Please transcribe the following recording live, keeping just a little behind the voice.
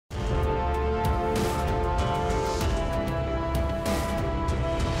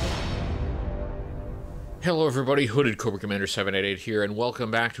Hello everybody, Hooded Cobra Commander 788 here, and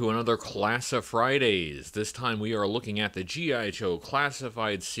welcome back to another Classi-Fridays. This time we are looking at the G.I. Joe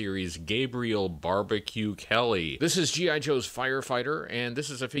Classified Series Gabriel Barbecue Kelly. This is G.I. Joe's firefighter, and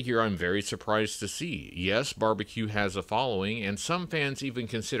this is a figure I'm very surprised to see. Yes, Barbecue has a following, and some fans even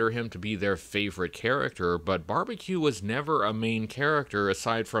consider him to be their favorite character, but Barbecue was never a main character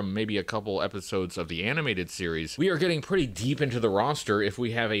aside from maybe a couple episodes of the animated series. We are getting pretty deep into the roster if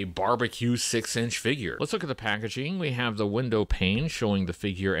we have a Barbecue 6-inch figure. Let's look at the packaging. We have the window pane showing the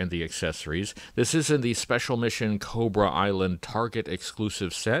figure and the accessories. This is in the Special Mission Cobra Island Target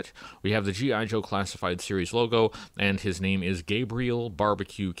exclusive set. We have the G.I. Joe Classified Series logo, and his name is Gabriel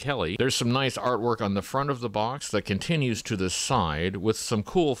Barbecue Kelly. There's some nice artwork on the front of the box that continues to the side with some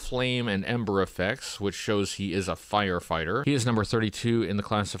cool flame and ember effects, which shows he is a firefighter. He is number 32 in the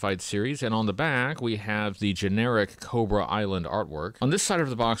Classified Series, and on the back we have the generic Cobra Island artwork. On this side of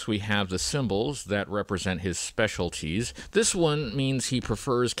the box we have the symbols that represent his specialties. This one means he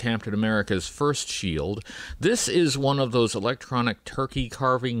prefers Captain America's first shield. This is one of those electronic turkey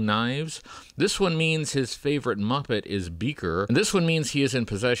carving knives. This one means his favorite Muppet is Beaker. And this one means he is in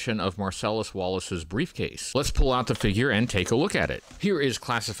possession of Marcellus Wallace's briefcase. Let's pull out the figure and take a look at it. Here is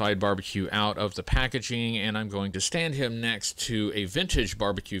Classified Barbecue out of the packaging, and I'm going to stand him next to a vintage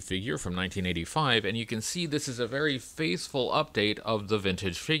Barbecue figure from 1985, and you can see this is a very faithful update of the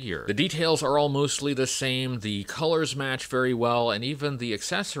vintage figure. The details are all mostly the same, the colors match very well, and even the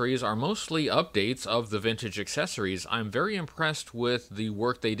accessories are mostly updates of the vintage accessories. I'm very impressed with the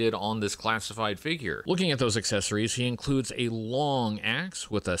work they did on this classified figure. Looking at those accessories, he includes a long axe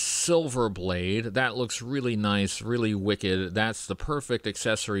with a silver blade. That looks really nice, really wicked. That's the perfect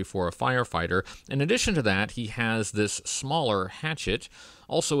accessory for a firefighter. In addition to that, he has this smaller hatchet,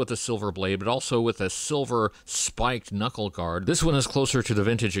 also with a silver blade, but also with a silver spiked knuckle guard. This one is closer to the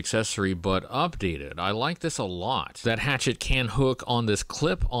vintage accessory, but updated. I like this a lot. That hatchet can hook on this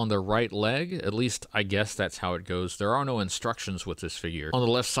clip on the right leg. At least, I guess that's how it goes. There are no instructions with this figure. On the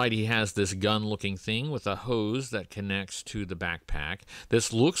left side, he has this gun-looking thing with a hose that connects to the backpack.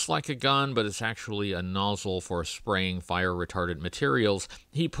 This looks like a gun, but it's actually a nozzle for spraying fire-retardant materials.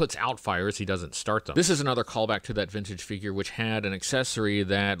 He puts out fires, he doesn't start them. This is another callback to that vintage figure, which had an accessory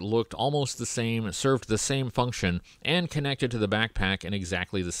that looked almost the same, served the same function, and connected to the backpack in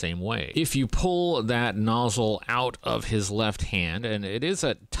exactly the same way. If you pull that nozzle out of his left hand, and it is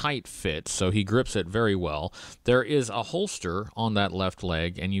a tight fit, so he grips it very well, there is a holster on that left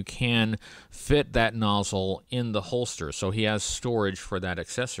leg, and you can fit that nozzle in the holster, so he has storage for that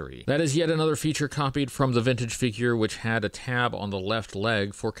accessory. That is yet another feature copied from the vintage figure, which had a tab on the left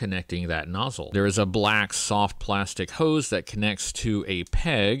leg for connecting that nozzle. There is a black soft plastic hose that connects to a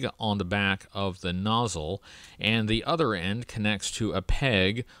peg on the back of the nozzle, and the other end connects to a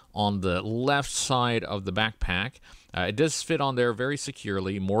peg on the left side of the backpack. It does fit on there very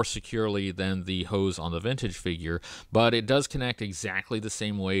securely, more securely than the hose on the vintage figure, but it does connect exactly the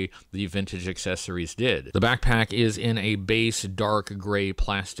same way the vintage accessories did. The backpack is in a base dark gray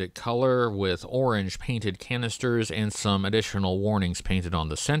plastic color with orange painted canisters and some additional warnings painted on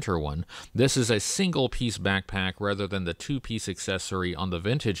the center one. This is a single piece backpack rather than the two-piece accessory on the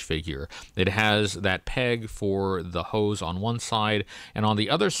vintage figure. It has that peg for the hose on one side, and on the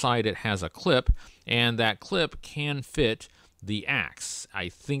other side it has a clip, and that clip can fit the axe. I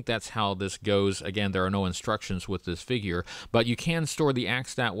think that's how this goes. Again, there are no instructions with this figure, but you can store the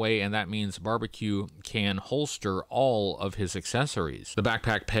axe that way, and that means Barbecue can holster all of his accessories. The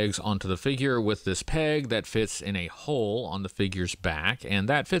backpack pegs onto the figure with this peg that fits in a hole on the figure's back, and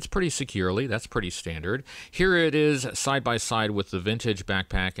that fits pretty securely. That's pretty standard. Here it is side by side with the vintage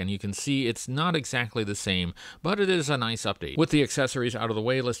backpack, and you can see it's not exactly the same, but it is a nice update. With the accessories out of the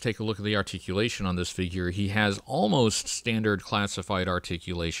way, let's take a look at the articulation on this figure. He has almost standard classified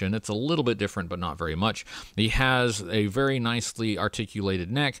articulation. It's a little bit different, but not very much. He has a very nicely articulated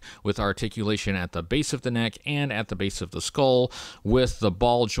neck with articulation at the base of the neck and at the base of the skull with the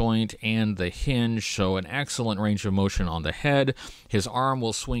ball joint and the hinge, so an excellent range of motion on the head. His arm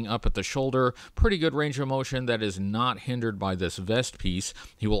will swing up at the shoulder. Pretty good range of motion that is not hindered by this vest piece.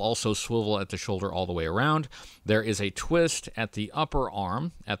 He will also swivel at the shoulder all the way around. There is a twist at the upper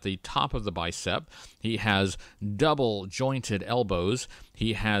arm at the top of the bicep. He has double jointed elbows.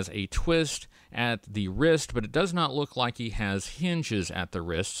 He has a twist at the wrist, but it does not look like he has hinges at the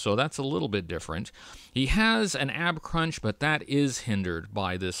wrist, so that's a little bit different. He has an ab crunch, but that is hindered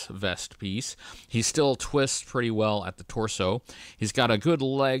by this vest piece. He still twists pretty well at the torso. He's got a good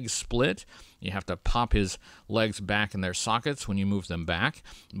leg split. You have to pop his legs back in their sockets when you move them back,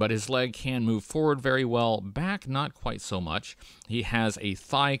 but his leg can move forward very well, back not quite so much. He has a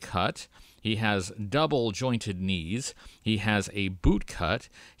thigh cut. He has double jointed knees. He has a boot cut.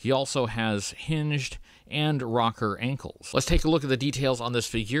 He also has hinged and rocker ankles. Let's take a look at the details on this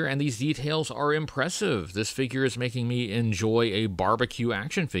figure, and these details are impressive. This figure is making me enjoy a barbecue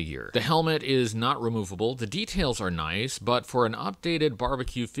action figure. The helmet is not removable. The details are nice, but for an updated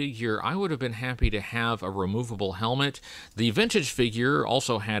barbecue figure, I would have been happy to have a removable helmet. The vintage figure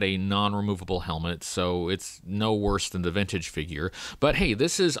also had a non-removable helmet, so it's no worse than the vintage figure. But hey,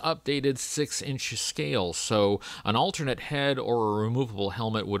 this is updated 6-inch scale, so an alternate head or a removable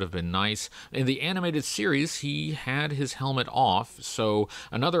helmet would have been nice. In the animated series, he had his helmet off, so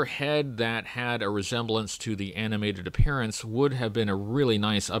another head that had a resemblance to the animated appearance would have been a really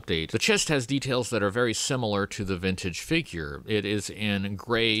nice update. The chest has details that are very similar to the vintage figure. It is in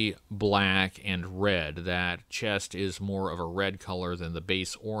gray, black, and red. That chest is more of a red color than the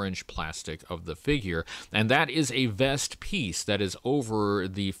base orange plastic of the figure, and that is a vest piece that is over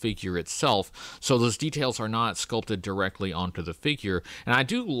the figure itself, so those details are not sculpted directly onto the figure. And I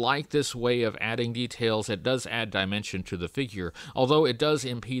do like this way of adding details. It does add dimension to the figure, although it does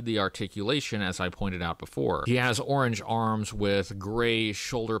impede the articulation, as I pointed out before. He has orange arms with gray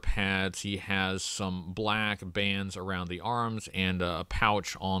shoulder pads. He has some black bands around the arms and a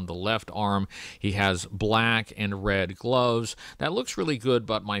pouch on the left arm. He has black and red gloves. That looks really good,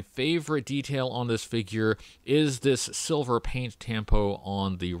 but my favorite detail on this figure is this silver paint tampo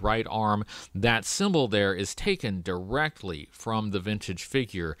on the right arm. That symbol there is taken directly from the vintage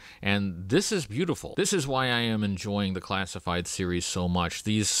figure, and this is beautiful. This is why I am enjoying the Classified series so much.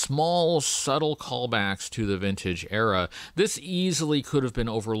 These small, subtle callbacks to the vintage era. This easily could have been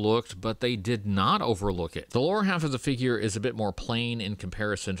overlooked, but they did not overlook it. The lower half of the figure is a bit more plain in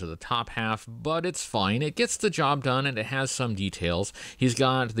comparison to the top half, but it's fine. It gets the job done, and it has some details. He's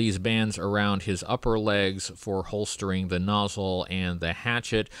got these bands around his upper legs for holstering the nozzle and the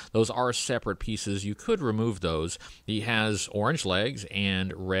hatchet. Those are separate pieces. You could remove those. He has orange legs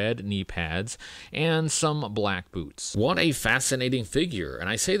and red knee pads, and some black boots. What a fascinating figure, and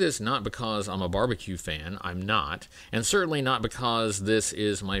I say this not because I'm a barbecue fan, I'm not, and certainly not because this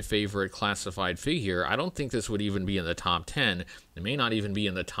is my favorite Classified figure. I don't think this would even be in the top 10. It may not even be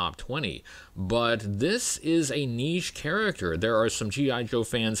in the top 20, but this is a niche character. There are some G.I. Joe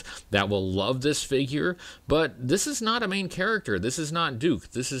fans that will love this figure, but this is not a main character. This is not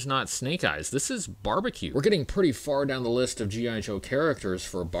Duke. This is not Snake Eyes. This is barbecue. We're getting pretty far down the list of G.I. Joe characters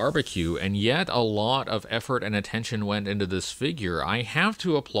for barbecue, and yet a lot of effort and attention went into this figure. I have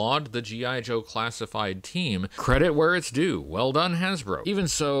to applaud the G.I. Joe Classified team. Credit where it's due. Well done, Hasbro. Even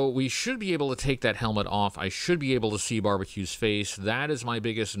so, we should be able to take that helmet off. I should be able to see Barbecue's face. That is my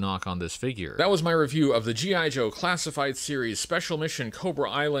biggest knock on this figure. That was my review of the G.I. Joe Classified Series Special Mission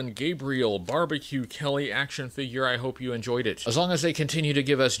Cobra Island Gabriel Barbecue Kelly action figure. I hope you enjoyed it. As long as they continue to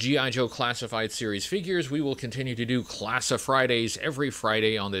give us G.I. Joe Classified Series figures, we will continue to do Classi-Fridays every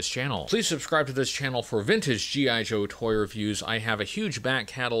Friday on this channel. Please subscribe to this channel for vintage G.I. Joe toy reviews. I have a huge back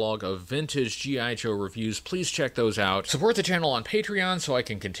catalog of vintage G.I. Joe reviews. Please check those out. Support the channel on Patreon so I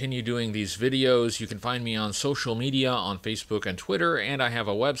can continue doing these videos. You can find me on social media on Facebook and Twitter, and I have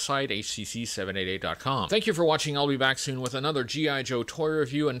a website, HCC788.com. Thank you for watching. I'll be back soon with another G.I. Joe toy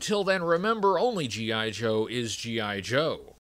review. Until then, remember, only G.I. Joe is G.I. Joe.